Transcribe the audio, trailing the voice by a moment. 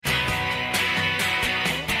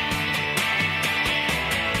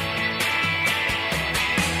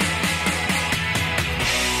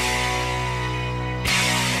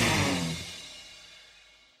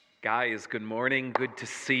Guys, good morning. Good to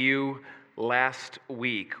see you. Last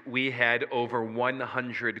week, we had over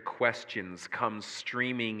 100 questions come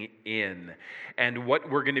streaming in. And what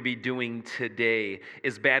we're going to be doing today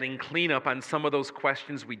is batting cleanup on some of those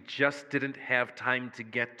questions we just didn't have time to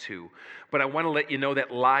get to. But I want to let you know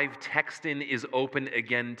that live text-in is open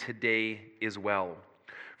again today as well.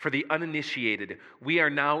 For the uninitiated, we are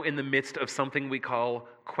now in the midst of something we call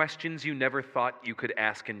questions you never thought you could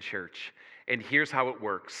ask in church. And here's how it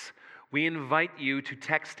works. We invite you to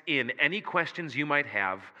text in any questions you might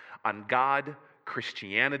have on God,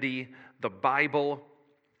 Christianity, the Bible,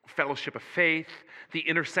 fellowship of faith, the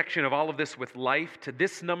intersection of all of this with life to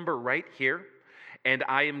this number right here. And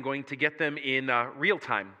I am going to get them in real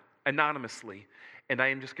time, anonymously. And I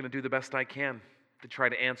am just going to do the best I can to try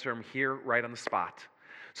to answer them here right on the spot.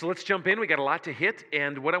 So let's jump in. We got a lot to hit.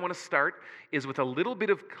 And what I want to start is with a little bit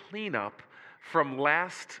of cleanup from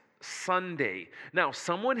last Sunday. Now,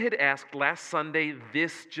 someone had asked last Sunday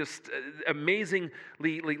this just amazingly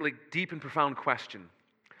deep and profound question.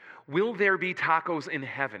 Will there be tacos in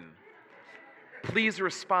heaven? Please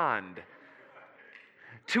respond.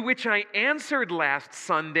 To which I answered last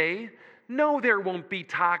Sunday, no, there won't be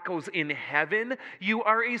tacos in heaven. You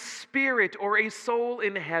are a spirit or a soul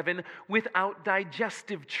in heaven without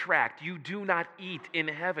digestive tract. You do not eat in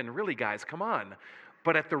heaven. Really, guys, come on.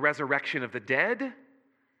 But at the resurrection of the dead,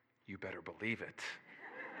 you better believe it.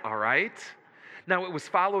 All right? Now, it was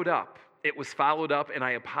followed up. And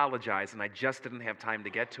I apologize, and I just didn't have time to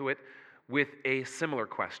get to it, with a similar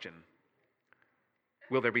question.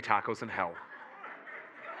 Will there be tacos in hell?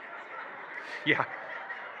 Yeah,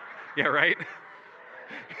 right?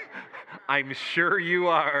 I'm sure you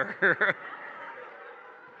are.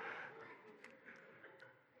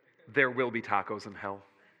 There will be tacos in hell.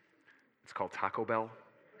 It's called Taco Bell.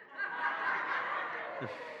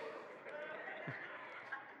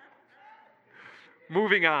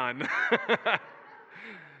 Moving on.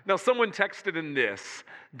 Now, someone texted in this.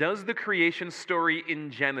 Does the creation story in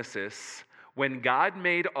Genesis, when God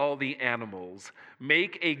made all the animals,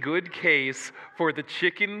 make a good case for the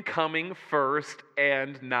chicken coming first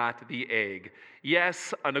and not the egg?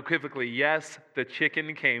 Yes, unequivocally, yes, the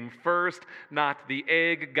chicken came first, not the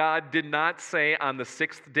egg. God did not say on the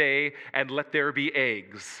sixth day, and let there be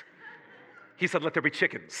eggs. He said, let there be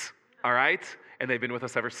chickens, all right? And they've been with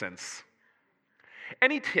us ever since.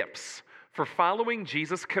 Any tips for following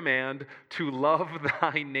Jesus' command to love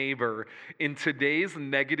thy neighbor in today's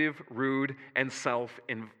negative, rude, and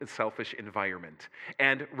selfish environment?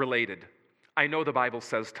 And related, I know the Bible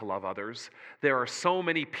says to love others. There are so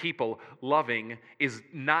many people loving is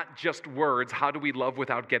not just words. How do we love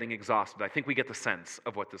without getting exhausted? I think we get the sense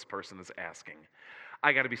of what this person is asking.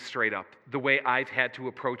 I got to be straight up. The way I've had to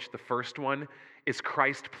approach the first one is,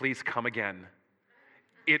 Christ, please come again.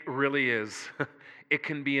 It really is. It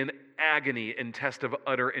can be an agony and test of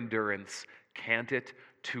utter endurance, can't it,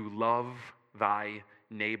 to love thy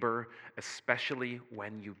neighbor, especially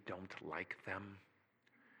when you don't like them?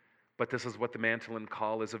 But this is what the mantle and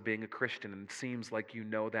call is of being a Christian, and it seems like you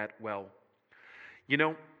know that well. You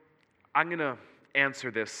know, I'm going to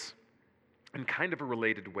answer this in kind of a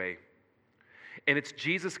related way. And it's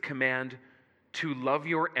Jesus' command to love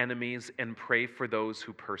your enemies and pray for those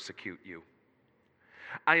who persecute you.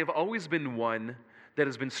 I have always been one that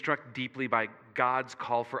has been struck deeply by God's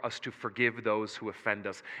call for us to forgive those who offend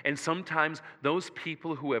us. And sometimes those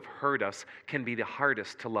people who have hurt us can be the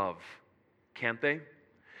hardest to love, can't they?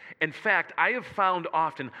 In fact, I have found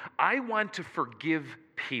often I want to forgive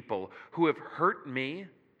people who have hurt me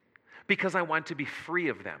because I want to be free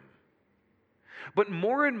of them. But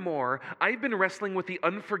more and more, I've been wrestling with the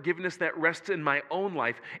unforgiveness that rests in my own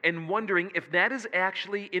life and wondering if that is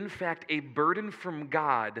actually, in fact, a burden from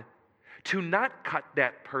God to not cut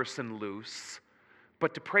that person loose,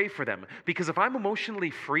 but to pray for them. Because if I'm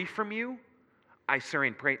emotionally free from you, I sure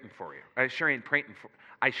ain't praying for you. I sure ain't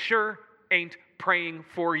praying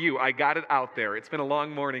for you. I got it out there. It's been a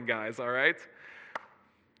long morning, guys, all right?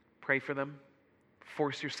 Pray for them.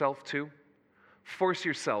 Force yourself to. Force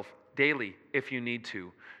yourself daily, if you need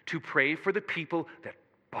to pray for the people that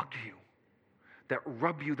bug you, that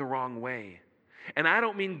rub you the wrong way. And I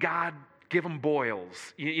don't mean God give them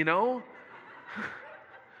boils, you know?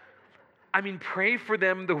 I mean, pray for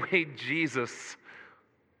them the way Jesus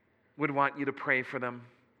would want you to pray for them.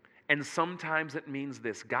 And sometimes it means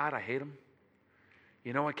this: God, I hate them.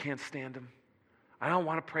 You know, I can't stand them. I don't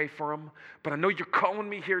want to pray for them, but I know you're calling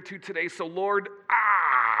me here to today, so Lord,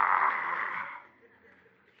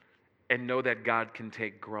 And know that God can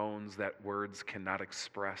take groans that words cannot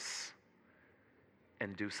express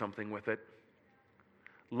and do something with it.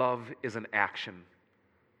 Love is an action.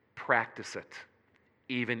 practice it,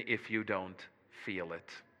 even if you don't feel it.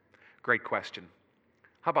 Great question.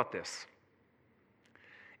 How about this?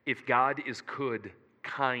 If God is good,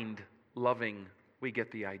 kind, loving, we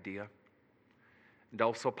get the idea, and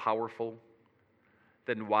also powerful,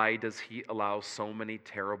 then why does he allow so many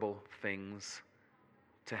terrible things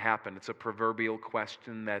to happen? It's a proverbial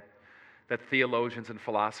question that theologians and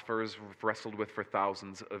philosophers have wrestled with for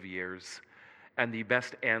thousands of years. And the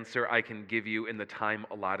best answer I can give you in the time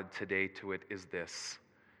allotted today to it is this.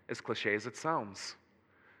 As cliche as it sounds,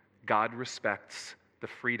 God respects the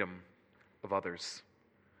freedom of others.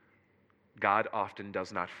 God often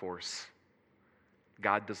does not force.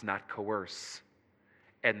 God does not coerce.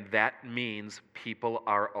 And that means people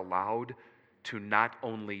are allowed to not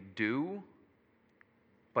only do,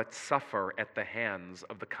 but suffer at the hands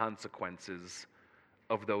of the consequences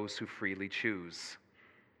of those who freely choose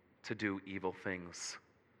to do evil things.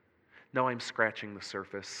 Now I'm scratching the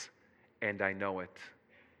surface, and I know it.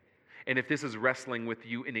 And if this is wrestling with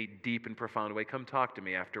you in a deep and profound way, come talk to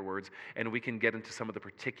me afterwards, and we can get into some of the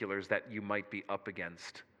particulars that you might be up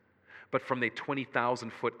against. But from the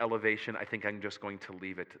 20,000-foot elevation, I think I'm just going to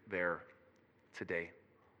leave it there today.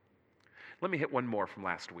 Let me hit one more from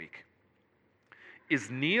last week.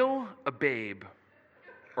 Is Neil a babe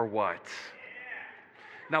or what?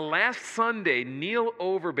 Now, last Sunday, Neil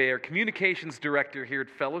Overbear, communications director here at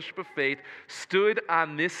Fellowship of Faith, stood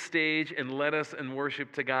on this stage and led us in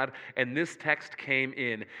worship to God, and this text came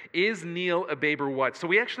in. Is Neil a babe or what? So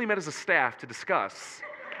we actually met as a staff to discuss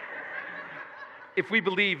if we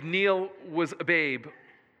believe Neil was a babe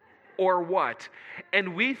or what.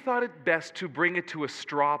 And we thought it best to bring it to a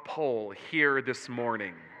straw poll here this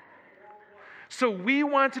morning. So we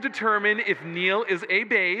want to determine if Neil is a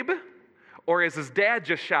babe, or as his dad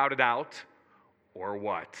just shouted out, or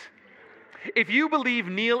what? If you believe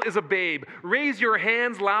Neil is a babe, raise your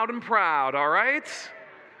hands loud and proud, all right?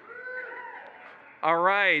 All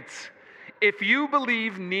right. If you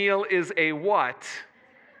believe Neil is a what,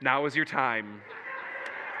 now is your time.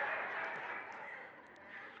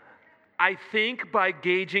 I think by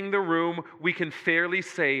gauging the room, we can fairly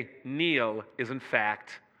say Neil is in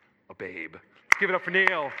fact a babe. Let's give it up for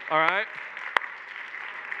Neil, all right?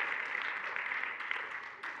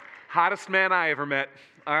 Hottest man I ever met,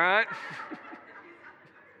 all right?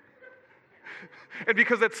 And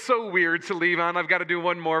because that's so weird to leave on, I've got to do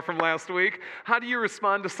one more from last week. How do you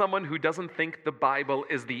respond to someone who doesn't think the Bible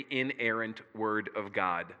is the inerrant word of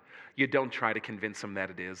God? You don't try to convince them that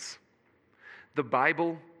it is. The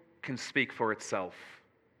Bible can speak for itself.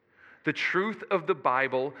 The truth of the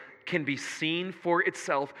Bible can be seen for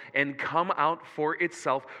itself and come out for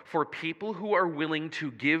itself for people who are willing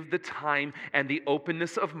to give the time and the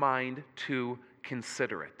openness of mind to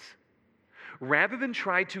consider it. Rather than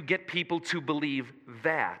try to get people to believe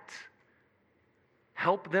that,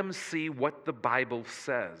 help them see what the Bible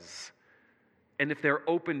says. And if they're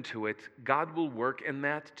open to it, God will work in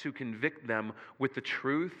that to convict them with the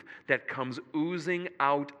truth that comes oozing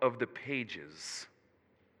out of the pages.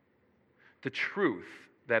 The truth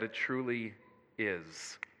that it truly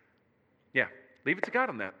is. Yeah, leave it to God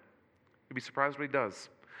on that. You'll be surprised what he does.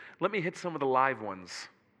 Let me hit some of the live ones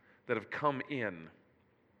that have come in.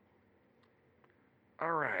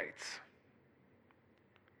 All right.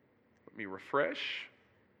 Let me refresh.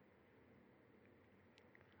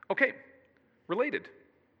 Okay, related.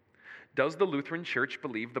 Does the Lutheran Church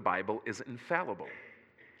believe the Bible is infallible?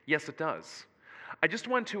 Yes, it does. I just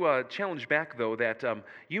want to challenge back, though, that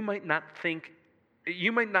you might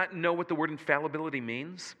not know what the word infallibility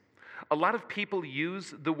means. A lot of people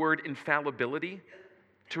use the word infallibility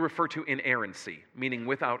to refer to inerrancy, meaning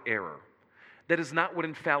without error. That is not what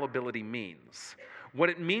infallibility means. What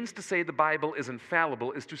it means to say the Bible is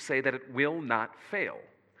infallible is to say that it will not fail.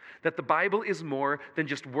 That the Bible is more than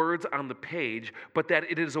just words on the page, but that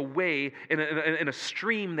it is a way in a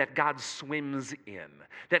stream that God swims in.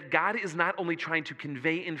 That God is not only trying to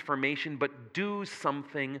convey information, but do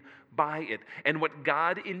something by it. And what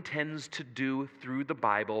God intends to do through the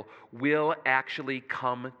Bible will actually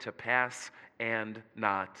come to pass and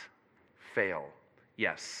not fail.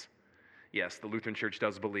 Yes, the Lutheran Church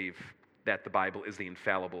does believe that the Bible is the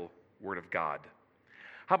infallible Word of God.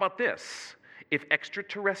 How about this? If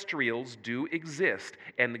extraterrestrials do exist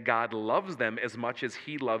and God loves them as much as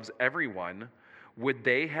he loves everyone, would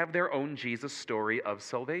they have their own Jesus story of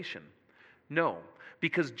salvation? No,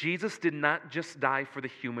 because Jesus did not just die for the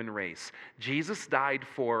human race. Jesus died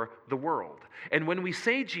for the world. And when we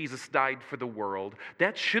say Jesus died for the world,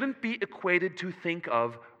 that shouldn't be equated to think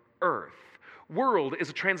of earth. World is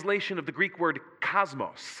a translation of the Greek word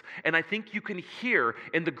cosmos. And I think you can hear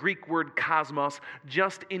in the Greek word cosmos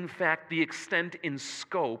just, in fact, the extent in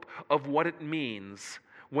scope of what it means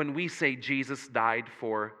when we say Jesus died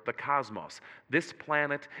for the cosmos. This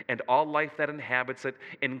planet and all life that inhabits it,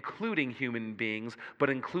 including human beings, but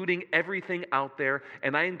including everything out there.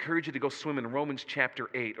 And I encourage you to go swim in Romans chapter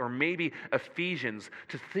 8 or maybe Ephesians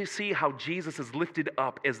to see how Jesus is lifted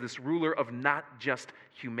up as this ruler of not just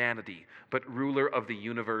humanity, but ruler of the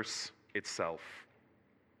universe itself.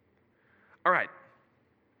 All right.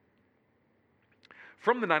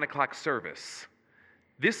 From the 9 o'clock service,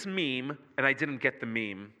 this meme, and I didn't get the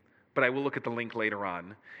meme, but I will look at the link later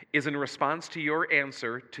on, is in response to your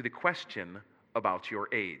answer to the question about your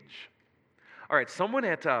age. All right, someone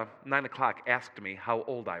at 9 o'clock asked me how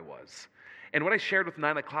old I was. And what I shared with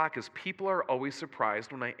 9 o'clock is people are always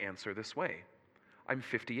surprised when I answer this way. I'm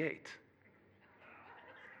 58.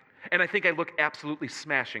 And I think I look absolutely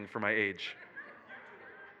smashing for my age.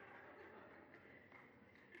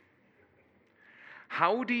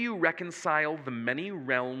 How do you reconcile the many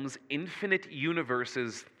realms, infinite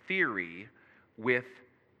universes theory with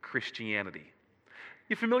Christianity?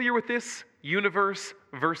 You familiar with this? Universe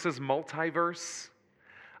versus multiverse?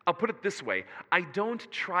 I'll put it this way. I don't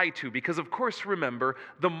try to, because of course, remember,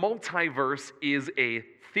 the multiverse is a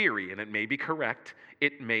theory, and it may be correct,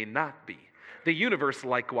 it may not be. The universe,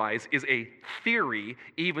 likewise, is a theory,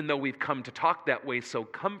 even though we've come to talk that way so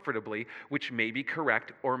comfortably, which may be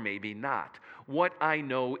correct or maybe not. What I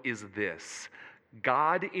know is this: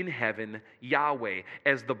 God in heaven, Yahweh,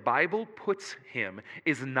 as the Bible puts him,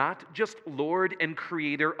 is not just Lord and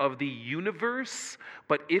creator of the universe,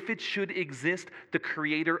 but if it should exist, the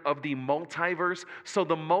creator of the multiverse. So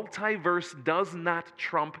the multiverse does not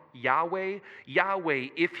trump Yahweh. Yahweh,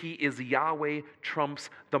 if he is Yahweh, trumps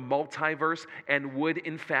the multiverse and would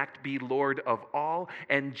in fact be Lord of all.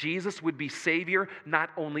 And Jesus would be Savior not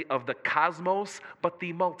only of the cosmos, but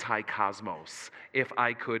the multi-cosmos, if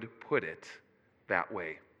I could put it that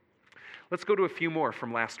way. Let's go to a few more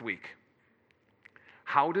from last week.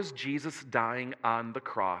 How does Jesus dying on the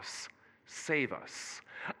cross save us?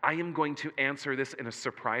 I am going to answer this in a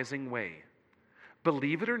surprising way.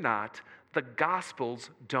 Believe it or not, the Gospels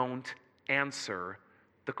don't answer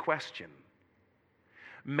the question.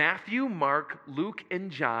 Matthew, Mark, Luke,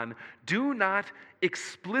 and John do not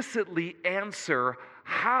explicitly answer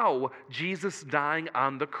how Jesus dying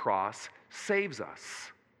on the cross saves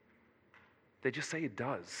us. They just say it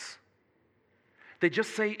does. They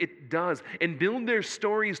just say it does and build their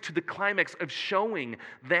stories to the climax of showing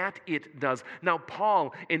that it does. Now,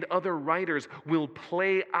 Paul and other writers will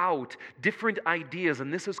play out different ideas,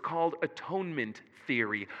 and this is called atonement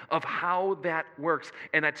theory of how that works.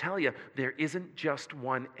 And I tell you, there isn't just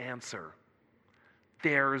one answer.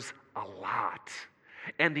 There's a lot.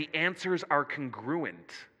 And the answers are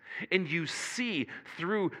congruent. And you see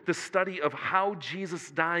through the study of how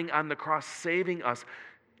Jesus dying on the cross saving us,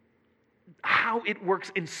 how it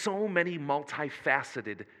works in so many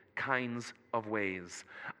multifaceted kinds of ways.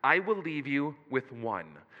 I will leave you with one,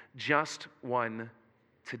 just one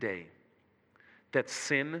today, that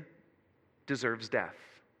sin deserves death,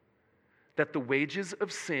 that the wages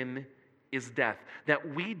of sin is death,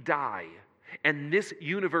 that we die and this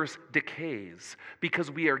universe decays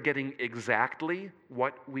because we are getting exactly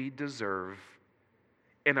what we deserve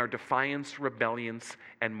in our defiance, rebellions,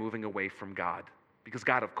 and moving away from God. Because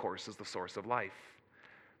God, of course, is the source of life.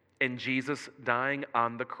 And Jesus dying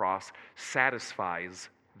on the cross satisfies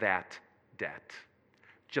that debt.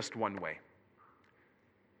 Just one way.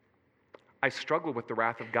 I struggle with the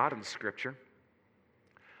wrath of God in Scripture.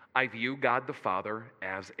 I view God the Father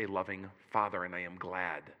as a loving Father, and I am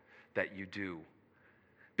glad that you do.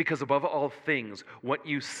 Because above all things, what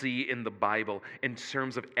you see in the Bible in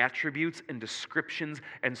terms of attributes and descriptions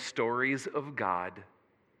and stories of God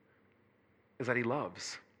is that he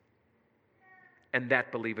loves. And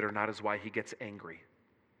that, believe it or not, is why he gets angry.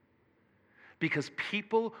 Because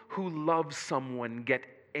people who love someone get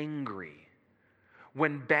angry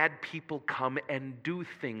when bad people come and do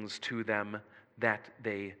things to them that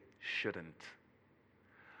they shouldn't.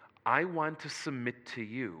 I want to submit to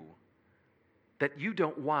you that you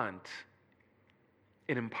don't want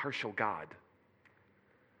an impartial God.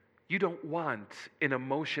 You don't want an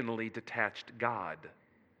emotionally detached God.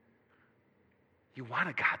 You want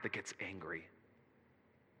a God that gets angry.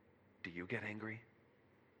 Do you get angry?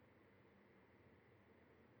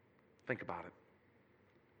 Think about it.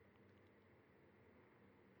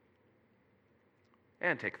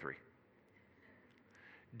 And take 3.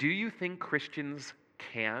 Do you think Christians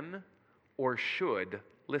can or should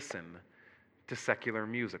listen to secular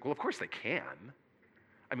music? Well, of course they can.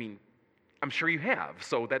 I mean, I'm sure you have,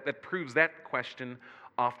 so that proves that question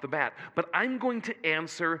off the bat. But I'm going to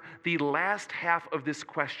answer the last half of this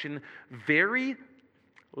question very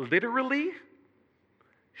literally.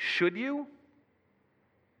 Should you?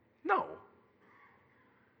 No.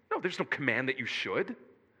 No, there's no command that you should.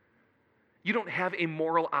 You don't have a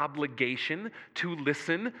moral obligation to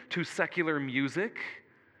listen to secular music.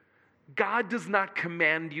 God does not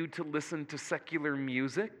command you to listen to secular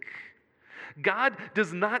music. God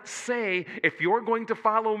does not say, if you're going to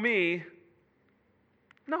follow me,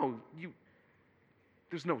 no,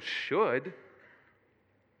 there's no should,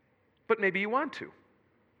 but maybe you want to.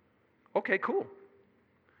 Okay, cool.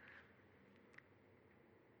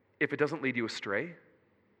 If it doesn't lead you astray,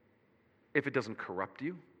 if it doesn't corrupt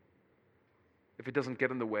you, if it doesn't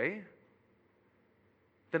get in the way,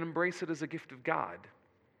 then embrace it as a gift of God.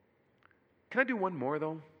 Can I do one more,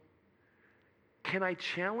 though? Can I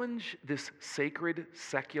challenge this sacred,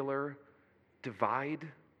 secular divide?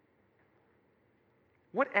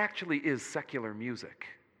 What actually is secular music?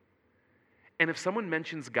 And if someone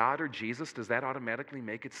mentions God or Jesus, does that automatically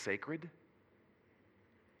make it sacred?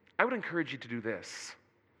 I would encourage you to do this.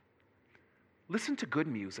 Listen to good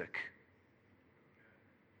music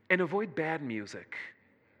and avoid bad music.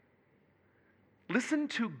 Listen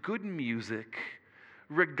to good music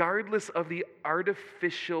regardless of the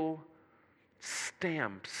artificial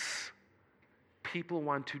stamps people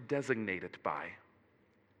want to designate it by.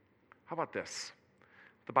 How about this?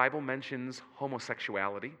 The Bible mentions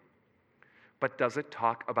homosexuality, but does it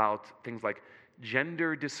talk about things like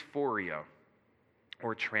gender dysphoria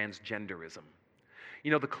or transgenderism?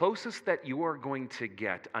 You know, the closest that you are going to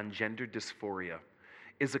get on gender dysphoria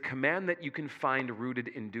is a command that you can find rooted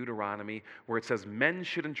in Deuteronomy, where it says men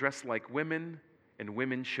shouldn't dress like women and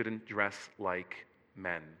women shouldn't dress like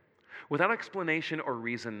men, without explanation or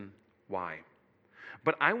reason why.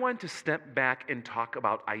 But I want to step back and talk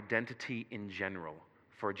about identity in general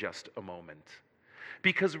for just a moment.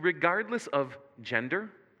 Because regardless of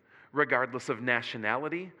gender, regardless of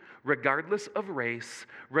nationality, regardless of race,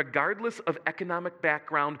 regardless of economic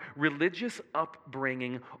background, religious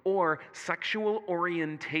upbringing, or sexual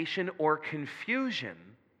orientation or confusion,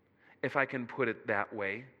 if I can put it that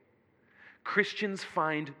way, Christians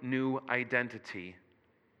find new identity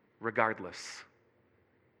regardless.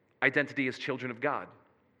 Identity as children of God.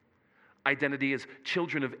 Identity as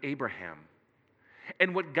children of Abraham.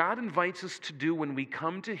 And what God invites us to do when we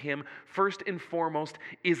come to Him, first and foremost,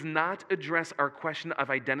 is not address our question of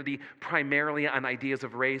identity primarily on ideas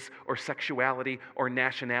of race or sexuality or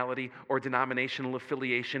nationality or denominational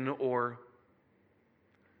affiliation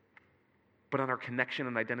but on our connection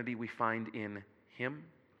and identity we find in Him.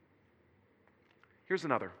 Here's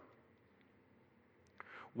another.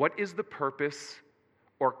 What is the purpose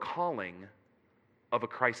or calling of a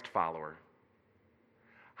Christ follower?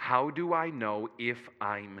 How do I know if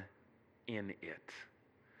I'm in it?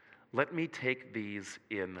 Let me take these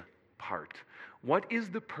in part. What is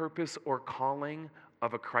the purpose or calling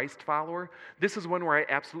of a Christ follower? This is one where I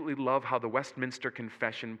absolutely love how the Westminster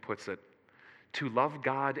Confession puts it. To love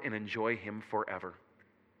God and enjoy Him forever.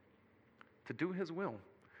 To do His will.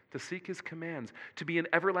 To seek His commands, to be in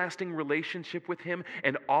everlasting relationship with Him,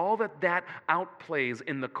 and all that outplays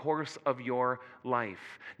in the course of your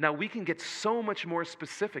life. Now, we can get so much more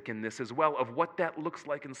specific in this as well of what that looks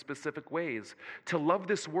like in specific ways. To love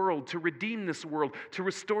this world, to redeem this world, to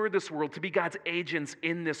restore this world, to be God's agents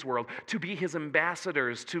in this world, to be His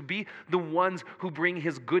ambassadors, to be the ones who bring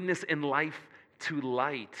His goodness in life to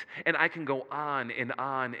light. And I can go on and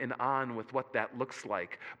on and on with what that looks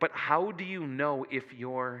like. But how do you know if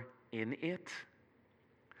you're in it?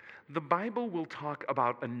 The Bible will talk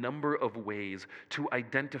about a number of ways to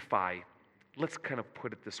identify, let's kind of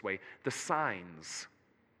put it this way, the signs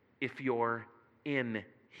if you're in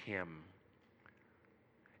Him.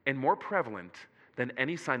 And more prevalent than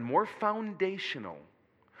any sign, more foundational,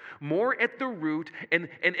 more at the root, and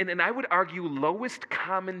I would argue lowest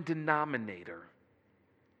common denominator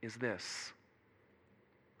is this: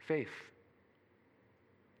 faith.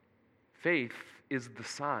 Faith is the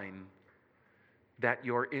sign that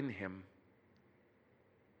you're in Him.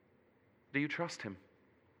 Do you trust Him?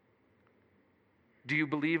 Do you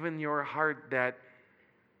believe in your heart that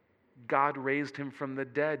God raised Him from the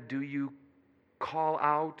dead? Do you call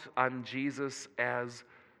out on Jesus as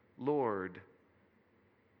Lord?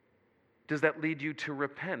 Does that lead you to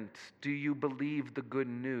repent? Do you believe the good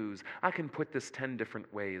news? I can put this 10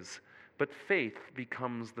 different ways, but faith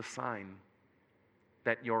becomes the sign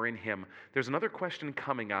that you're in Him. There's another question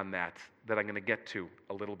coming on that I'm going to get to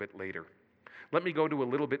a little bit later. Let me go to a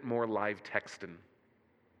little bit more live texting.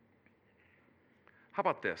 How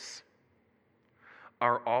about this?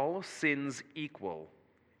 Are all sins equal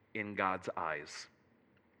in God's eyes?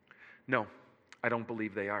 No, I don't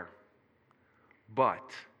believe they are.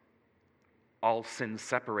 But all sin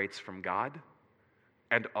separates from God,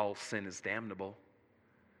 and all sin is damnable.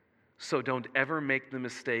 So don't ever make the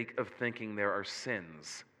mistake of thinking there are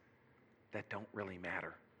sins that don't really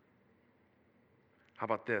matter. How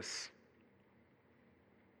about this?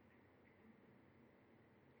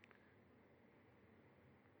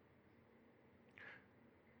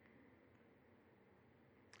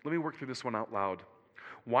 Let me work through this one out loud.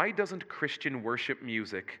 Why doesn't Christian worship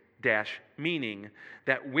music, meaning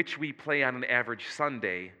that which we play on an average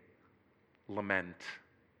Sunday, lament?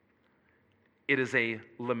 It is a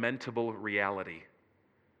lamentable reality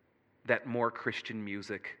that more Christian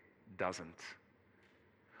music doesn't.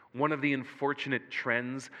 One of the unfortunate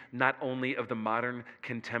trends, not only of the modern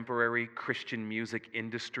contemporary Christian music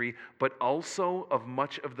industry, but also of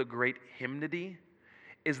much of the great hymnody,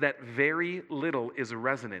 is that very little is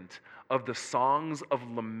resonant of the songs of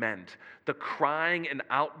lament, the crying and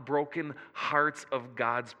outbroken hearts of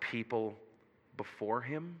God's people before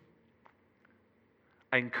Him.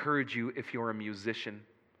 I encourage you, if you're a musician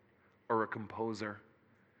or a composer,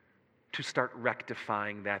 to start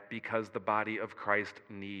rectifying that, because the body of Christ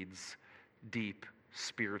needs deep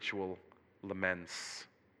spiritual laments.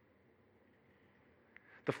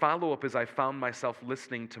 The follow-up is I found myself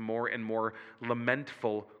listening to more and more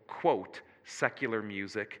lamentful, quote, secular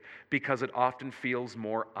music, because it often feels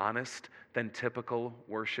more honest than typical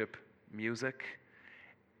worship music,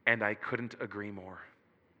 and I couldn't agree more.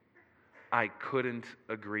 I couldn't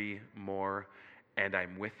agree more, and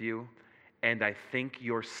I'm with you, and I think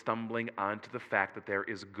you're stumbling onto the fact that there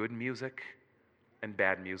is good music and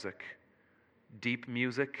bad music, deep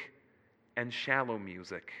music and shallow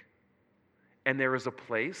music. And there is a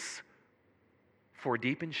place for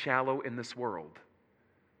deep and shallow in this world.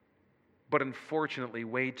 But unfortunately,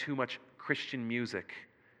 way too much Christian music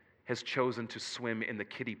has chosen to swim in the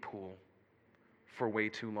kiddie pool for way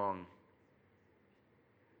too long.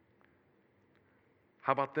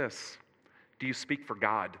 How about this? Do you speak for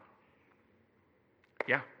God?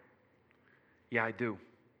 Yeah. Yeah, I do.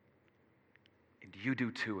 And you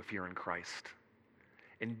do too if you're in Christ.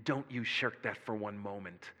 And don't you shirk that for one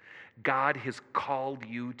moment. God has called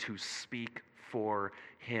you to speak for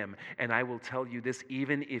Him. And I will tell you this,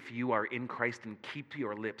 even if you are in Christ and keep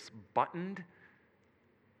your lips buttoned,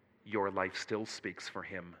 your life still speaks for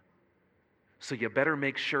Him. So you better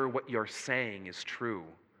make sure what you're saying is true,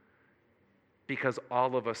 because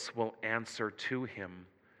all of us will answer to Him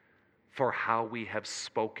for how we have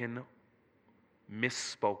spoken,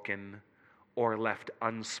 misspoken, or left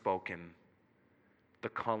unspoken the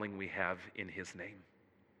calling we have in His name.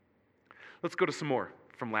 Let's go to some more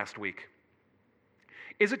from last week.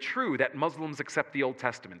 Is it true that Muslims accept the Old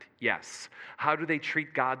Testament? Yes. How do they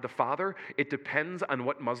treat God the Father? It depends on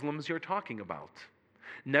what Muslims you're talking about.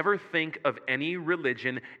 Never think of any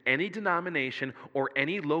religion, any denomination, or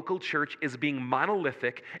any local church as being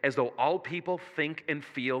monolithic, as though all people think and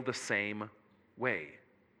feel the same way.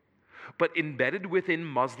 But embedded within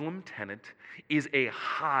Muslim tenet is a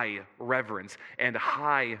high reverence and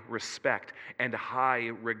high respect and high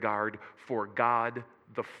regard for God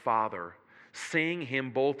the Father, seeing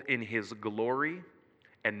Him both in His glory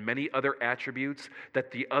and many other attributes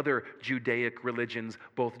that the other Judaic religions,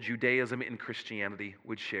 both Judaism and Christianity,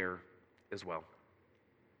 would share as well.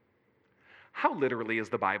 How literally is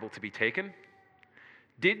the Bible to be taken?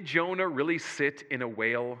 Did Jonah really sit in a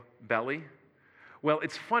whale belly? Well,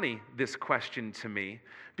 it's funny, this question to me,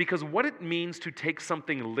 because what it means to take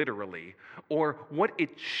something literally, or what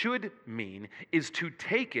it should mean, is to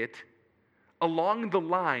take it along the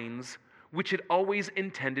lines which it always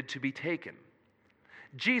intended to be taken.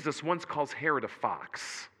 Jesus once calls Herod a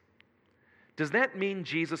fox. Does that mean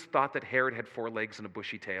Jesus thought that Herod had 4 legs and a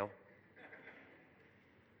bushy tail?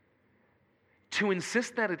 To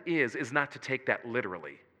insist that it is not to take that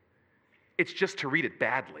literally. It's just to read it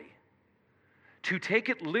badly. To take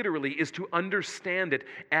it literally is to understand it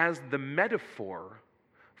as the metaphor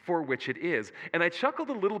for which it is. And I chuckled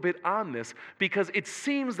a little bit on this because it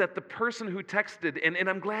seems that the person who texted, and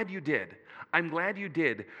I'm glad you did,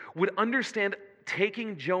 would understand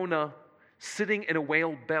taking Jonah sitting in a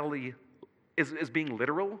whale belly as being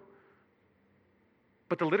literal.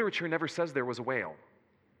 But the literature never says there was a whale.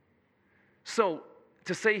 So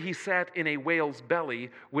to say he sat in a whale's belly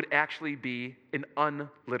would actually be an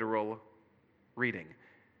unliteral reading.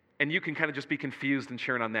 And you can kind of just be confused and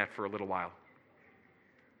churn on that for a little while.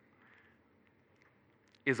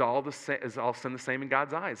 Is all sin the same in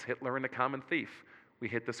God's eyes? Hitler and a common thief. We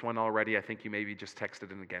hit this one already. I think you maybe just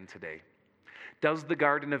texted it again today. Does the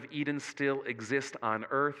Garden of Eden still exist on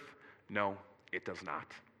earth? No, it does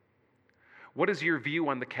not. What is your view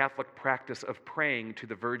on the Catholic practice of praying to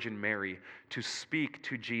the Virgin Mary to speak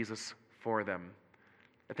to Jesus for them?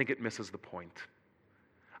 I think it misses the point.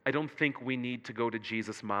 I don't think we need to go to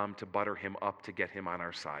Jesus' mom to butter him up to get him on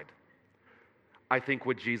our side. I think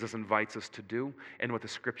what Jesus invites us to do and what the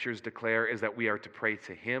scriptures declare is that we are to pray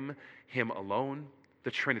to him, him alone,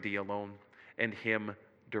 the Trinity alone, and him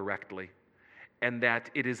directly. And that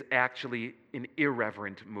it is actually an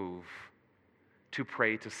irreverent move to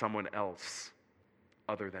pray to someone else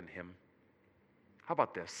other than him. How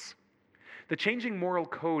about this? The changing moral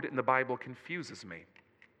code in the Bible confuses me.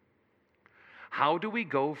 How do we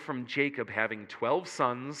go from Jacob having 12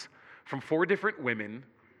 sons from 4 different women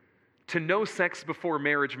to no sex before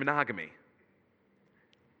marriage monogamy?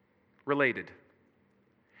 Related.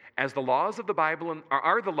 As the laws of the Bible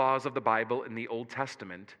are the laws of the Bible in the Old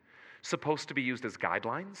Testament supposed to be used as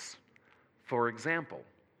guidelines? For example,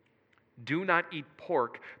 do not eat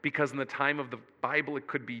pork because in the time of the Bible it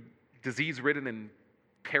could be disease-ridden and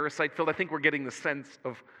parasite-filled. I think we're getting the sense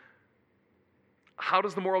of how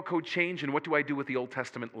does the moral code change and what do I do with the Old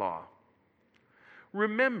Testament law?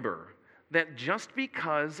 Remember that just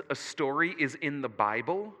because a story is in the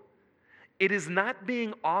Bible, it is not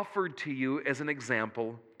being offered to you as an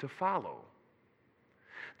example to follow.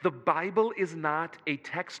 The Bible is not a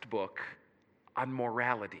textbook on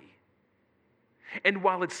morality. And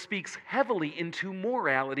while it speaks heavily into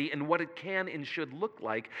morality and what it can and should look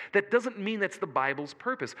like, that doesn't mean that's the Bible's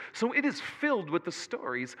purpose. So it is filled with the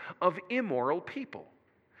stories of immoral people,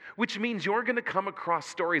 which means you're going to come across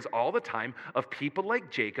stories all the time of people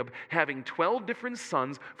like Jacob having 12 different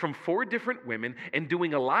sons from 4 different women and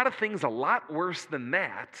doing a lot of things a lot worse than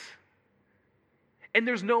that. And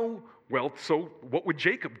there's no, well, so what would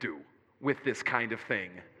Jacob do with this kind of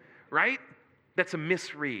thing, right? That's a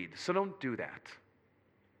misread, so don't do that.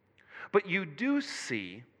 But you do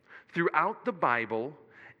see throughout the Bible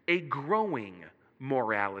a growing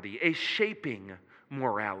morality, a shaping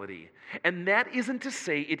morality. And that isn't to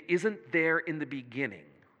say it isn't there in the beginning.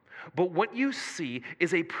 But what you see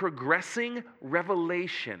is a progressing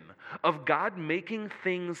revelation of God making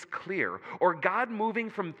things clear, or God moving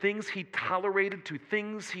from things he tolerated to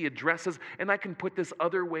things he addresses, and I can put this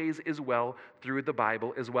other ways as well through the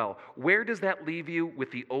Bible as well. Where does that leave you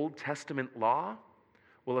with the Old Testament law?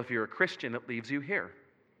 Well, if you're a Christian, it leaves you here.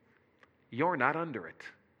 You're not under it.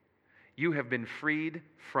 You have been freed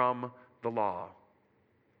from the law.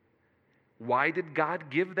 Why did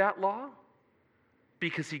God give that law?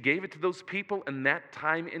 Because he gave it to those people in that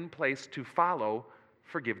time and place to follow,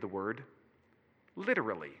 forgive the word,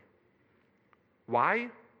 literally. Why?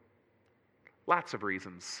 Lots of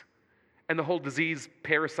reasons. And the whole disease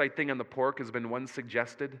parasite thing on the pork has been one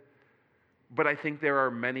suggested. But I think there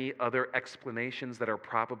are many other explanations that are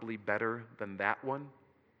probably better than that one.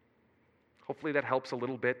 Hopefully that helps a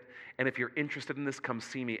little bit. And if you're interested in this, come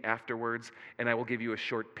see me afterwards, and I will give you a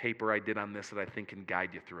short paper I did on this that I think can guide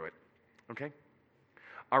you through it. Okay?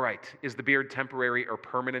 All right. Is the beard temporary or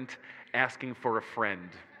permanent? Asking for a friend.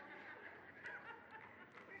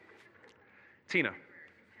 Tina.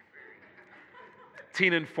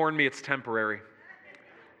 Tina informed me it's temporary.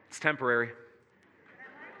 It's temporary.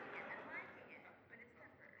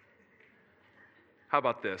 How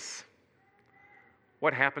about this?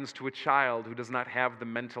 What happens to a child who does not have the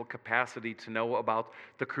mental capacity to know about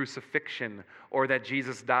the crucifixion or that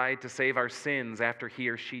Jesus died to save our sins after he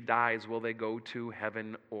or she dies? Will they go to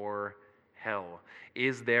heaven or hell?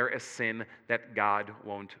 Is there a sin that God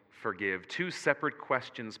won't forgive? 2 separate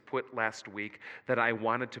questions put last week that I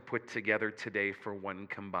wanted to put together today for one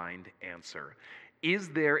combined answer. Is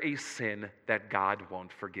there a sin that God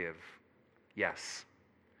won't forgive? Yes.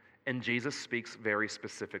 And Jesus speaks very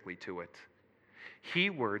specifically to it.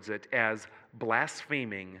 He words it as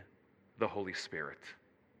blaspheming the Holy Spirit.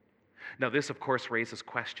 Now, this, of course, raises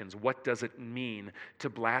questions. What does it mean to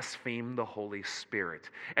blaspheme the Holy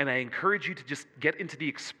Spirit? And I encourage you to just get into the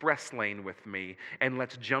express lane with me, and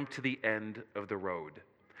let's jump to the end of the road.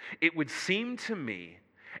 It would seem to me,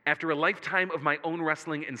 after a lifetime of my own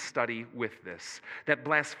wrestling and study with this, that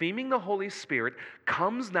blaspheming the Holy Spirit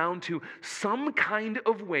comes down to some kind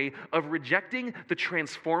of way of rejecting the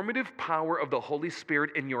transformative power of the Holy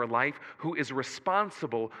Spirit in your life, who is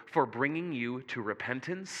responsible for bringing you to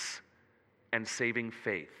repentance and saving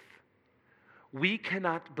faith. We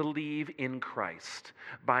cannot believe in Christ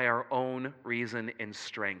by our own reason and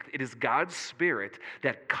strength. It is God's Spirit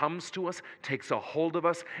that comes to us, takes a hold of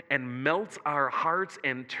us, and melts our hearts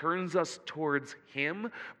and turns us towards Him.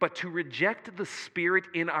 But to reject the Spirit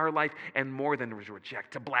in our life, and more than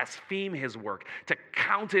reject, to blaspheme His work, to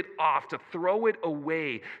count it off, to throw it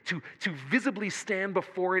away, to visibly stand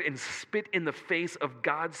before it and spit in the face of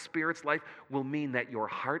God's Spirit's life, will mean that your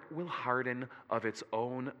heart will harden of its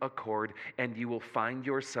own accord, and you will find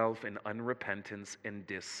yourself in unrepentance and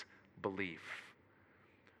disbelief.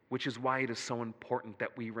 Which is why it is so important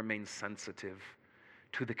that we remain sensitive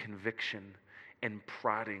to the conviction and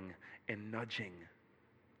prodding and nudging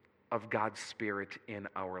of God's Spirit in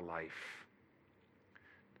our life.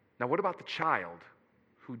 Now, what about the child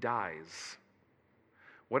who dies?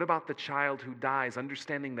 What about the child who dies,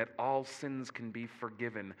 understanding that all sins can be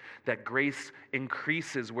forgiven, that grace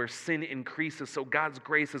increases where sin increases, so God's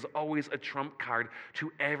grace is always a trump card to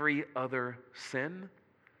every other sin?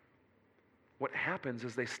 What happens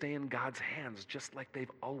is they stay in God's hands just like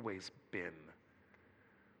they've always been.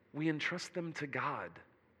 We entrust them to God.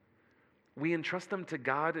 We entrust them to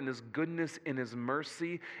God in His goodness, in His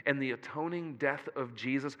mercy, and the atoning death of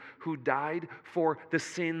Jesus, who died for the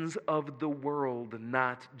sins of the world,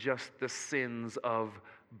 not just the sins of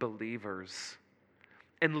believers.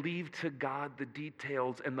 And leave to God the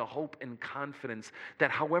details and the hope and confidence that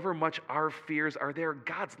however much our fears are there,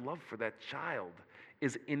 God's love for that child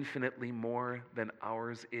is infinitely more than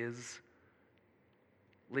ours is.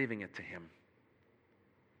 Leaving it to Him.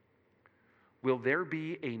 Will there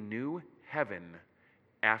be a new heaven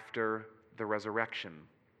after the resurrection?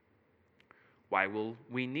 Why will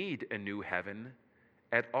we need a new heaven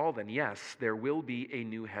at all then? Yes, there will be a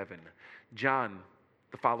new heaven. John,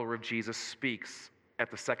 the follower of Jesus, speaks at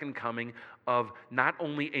the second coming of not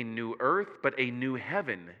only a new earth, but a new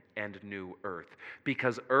heaven and new earth,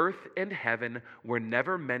 because earth and heaven were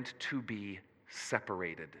never meant to be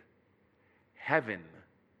separated. Heaven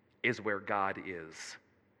is where God is,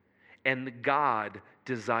 and God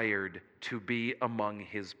desired to be among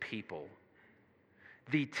His people.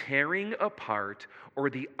 The tearing apart or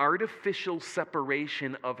the artificial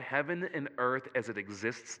separation of heaven and earth as it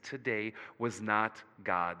exists today was not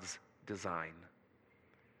God's design.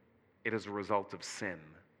 It is a result of sin.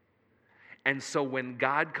 And so when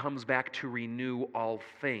God comes back to renew all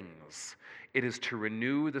things, it is to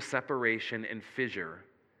renew the separation and fissure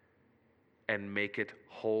and make it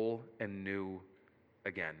whole and new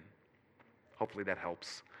again. Hopefully that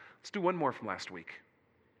helps. Let's do one more from last week.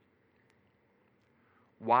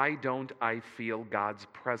 Why don't I feel God's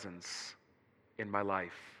presence in my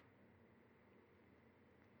life?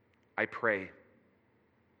 I pray.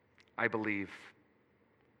 I believe.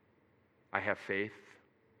 I have faith.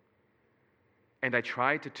 And I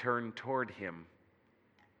try to turn toward Him.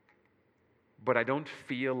 But I don't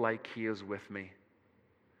feel like He is with me.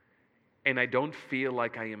 And I don't feel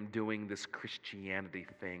like I am doing this Christianity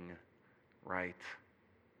thing right.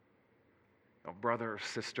 Now, brother or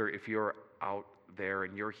sister, if you're out there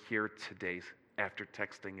and you're here today after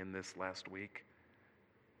texting in this last week,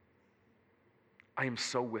 I am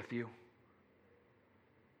so with you.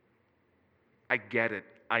 I get it.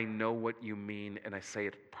 I know what you mean, and I say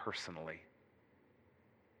it personally.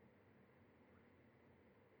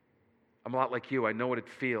 I'm a lot like you. I know what it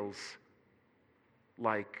feels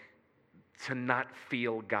like to not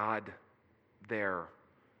feel God there.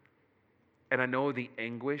 And I know the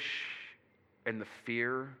anguish and the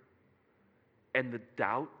fear and the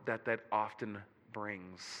doubt that that often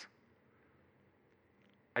brings.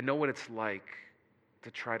 I know what it's like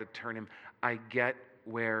to try to turn Him. I get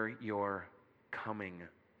where you're coming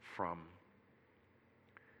from.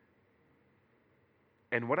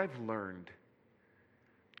 And what I've learned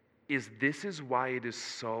is this is why it is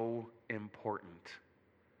so important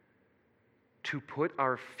to put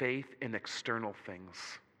our faith in external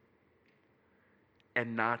things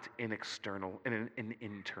and not in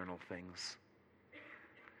internal things.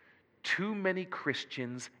 Too many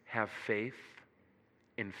Christians have faith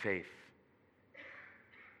in faith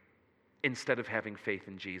instead of having faith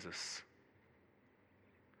in Jesus.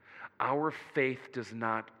 Our faith does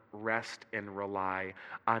not rest and rely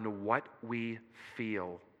on what we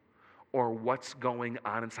feel or what's going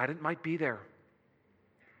on inside. It might be there.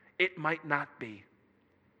 It might not be.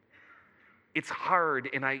 It's hard,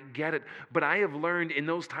 and I get it, but I have learned in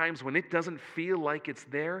those times when it doesn't feel like it's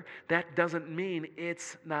there, that doesn't mean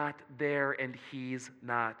it's not there and He's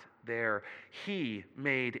not there. He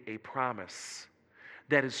made a promise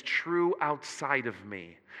that is true outside of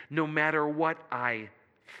me, no matter what I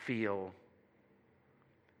feel.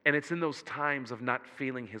 And it's in those times of not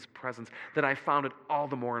feeling his presence that I found it all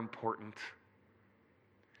the more important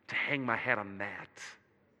to hang my hat on that,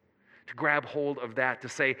 to grab hold of that, to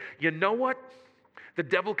say, you know what? The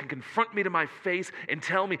devil can confront me to my face and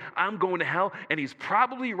tell me I'm going to hell, and he's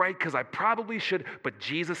probably right because I probably should, but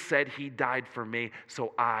Jesus said he died for me,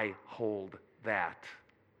 so I hold that.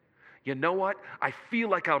 You know what? I feel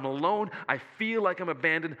like I'm alone. I feel like I'm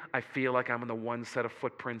abandoned. I feel like I'm in the one set of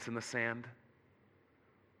footprints in the sand.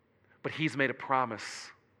 But he's made a promise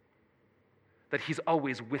that he's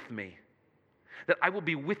always with me, that I will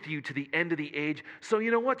be with you to the end of the age. So you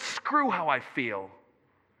know what? Screw how I feel.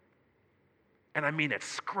 And I mean it,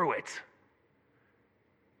 screw it.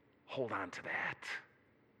 Hold on to that.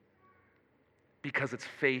 Because it's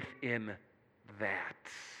faith in that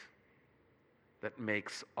that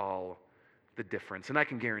makes all the difference. And I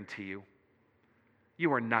can guarantee you,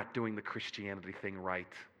 you are not doing the Christianity thing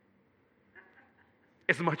right.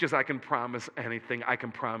 As much as I can promise anything, I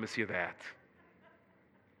can promise you that.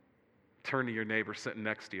 Turn to your neighbor sitting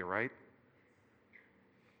next to you, right?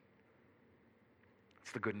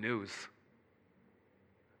 It's the good news.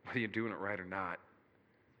 Whether you're doing it right or not,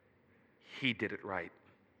 he did it right.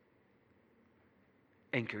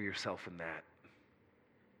 Anchor yourself in that.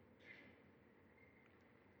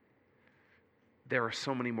 There are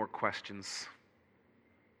so many more questions,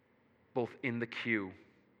 both in the queue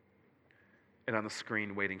and on the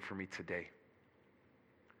screen waiting for me today.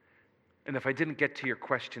 And if I didn't get to your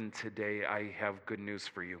question today, I have good news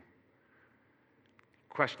for you.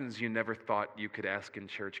 Questions you never thought you could ask in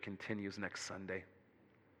church continues next Sunday.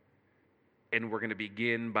 And we're going to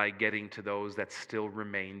begin by getting to those that still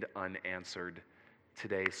remained unanswered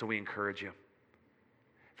today. So we encourage you.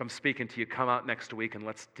 If I'm speaking to you, come out next week and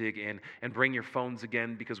let's dig in. And bring your phones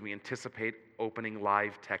again because we anticipate opening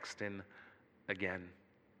live texting again.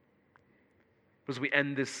 As we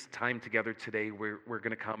end this time together today, we're going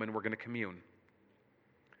to come and we're going to commune.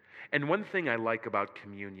 And one thing I like about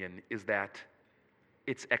communion is that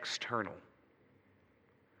it's external.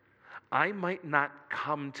 I might not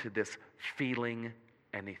come to this feeling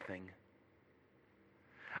anything.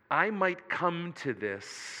 I might come to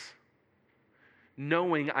this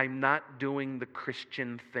knowing I'm not doing the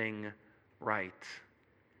Christian thing right.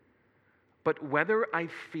 But whether I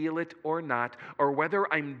feel it or not, or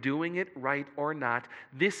whether I'm doing it right or not,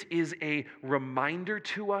 this is a reminder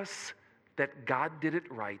to us that God did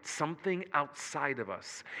it right, something outside of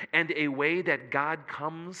us, and a way that God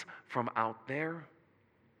comes from out there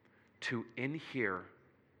to in here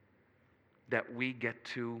that we get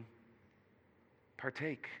to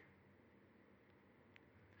partake.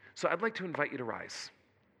 So I'd like to invite you to rise.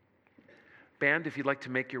 Band, if you'd like to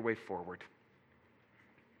make your way forward.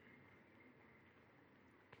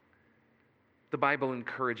 The Bible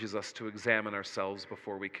encourages us to examine ourselves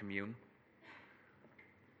before we commune.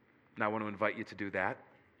 And I want to invite you to do that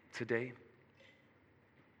today.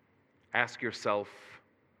 Ask yourself,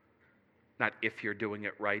 not if you're doing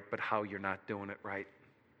it right, but how you're not doing it right.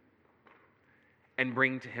 And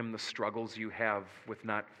bring to him the struggles you have with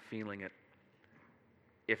not feeling it,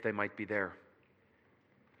 if they might be there.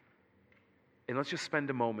 And let's just spend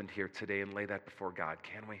a moment here today and lay that before God,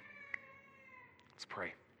 can we? Let's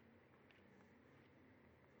pray.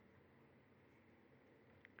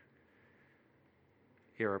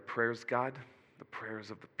 Hear our prayers, God, the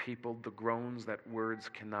prayers of the people, the groans that words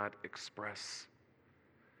cannot express,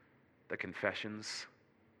 the confessions,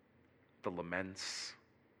 the laments,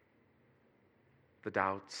 the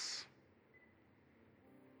doubts,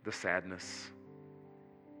 the sadness,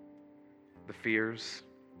 the fears,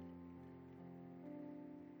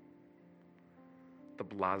 the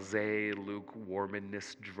blasé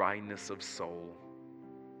lukewarmness, dryness of soul,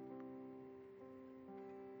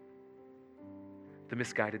 the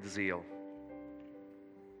misguided zeal,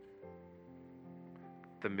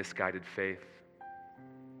 the misguided faith,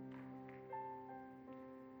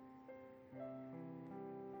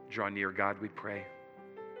 draw near, God, we pray.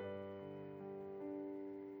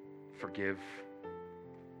 Forgive,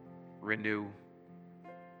 renew,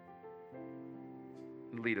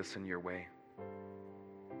 and lead us in your way.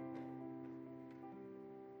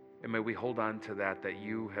 And may we hold on to that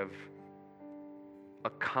you have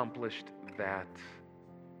accomplished that,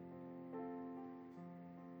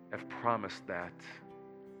 have promised that,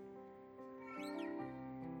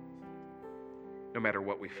 no matter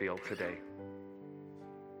what we feel today.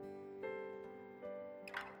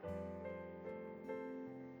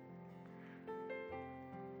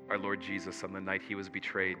 Our Lord Jesus, on the night he was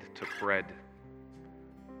betrayed, took bread.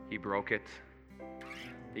 He broke it.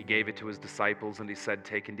 He gave it to his disciples and he said,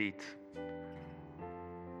 "Take and eat.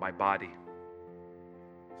 My body,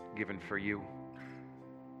 given for you.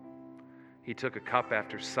 He took a cup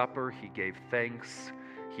after supper. He gave thanks.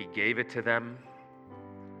 He gave it to them.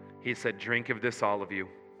 He said, "Drink of this, all of you.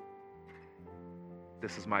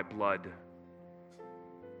 This is my blood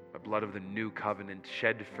of the new covenant,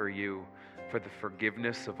 shed for you for the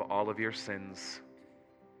forgiveness of all of your sins.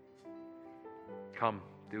 Come,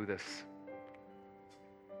 do this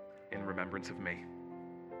in remembrance of me."